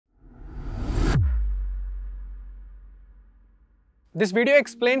This video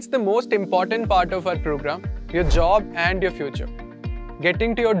explains the most important part of our program, your job and your future.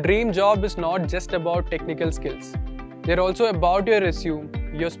 Getting to your dream job is not just about technical skills. They're also about your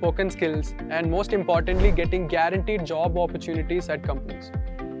resume, your spoken skills, and most importantly, getting guaranteed job opportunities at companies.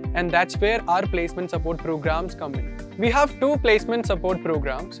 And that's where our placement support programs come in. We have two placement support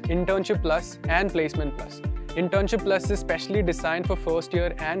programs, Internship Plus and Placement Plus. Internship Plus is specially designed for first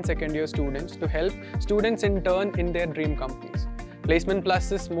year and second year students to help students intern in their dream companies. Placement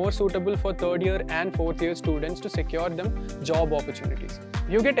Plus is more suitable for third year and fourth year students to secure them job opportunities.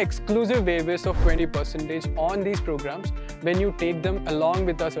 You get exclusive waivers of 20% on these programs when you take them along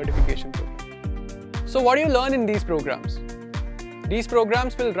with our certification program. So what do you learn in these programs? These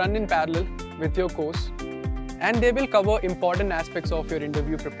programs will run in parallel with your course and they will cover important aspects of your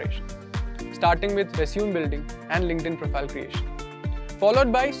interview preparation, starting with resume building and LinkedIn profile creation,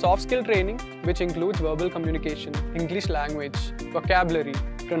 followed by soft skill training, which includes verbal communication, English language, vocabulary,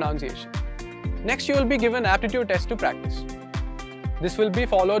 pronunciation. Next, you will be given aptitude test to practice. This will be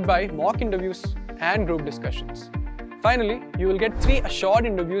followed by mock interviews and group discussions. Finally, you will get 3 assured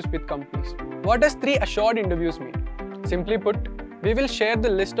interviews with companies. What does 3 assured interviews mean? Simply put, we will share the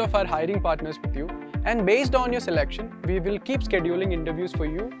list of our hiring partners with you, and based on your selection, we will keep scheduling interviews for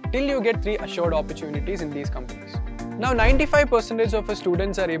you till you get 3 assured opportunities in these companies. Now, 95% of our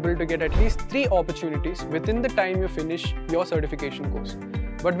students are able to get at least 3 opportunities within the time you finish your certification course.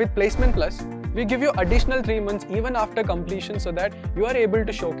 But with Placement Plus, we give you additional 3 months even after completion so that you are able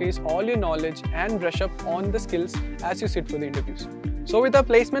to showcase all your knowledge and brush up on the skills as you sit for the interviews. So with our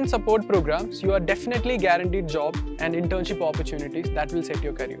placement support programs, you are definitely guaranteed job and internship opportunities that will set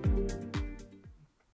your career.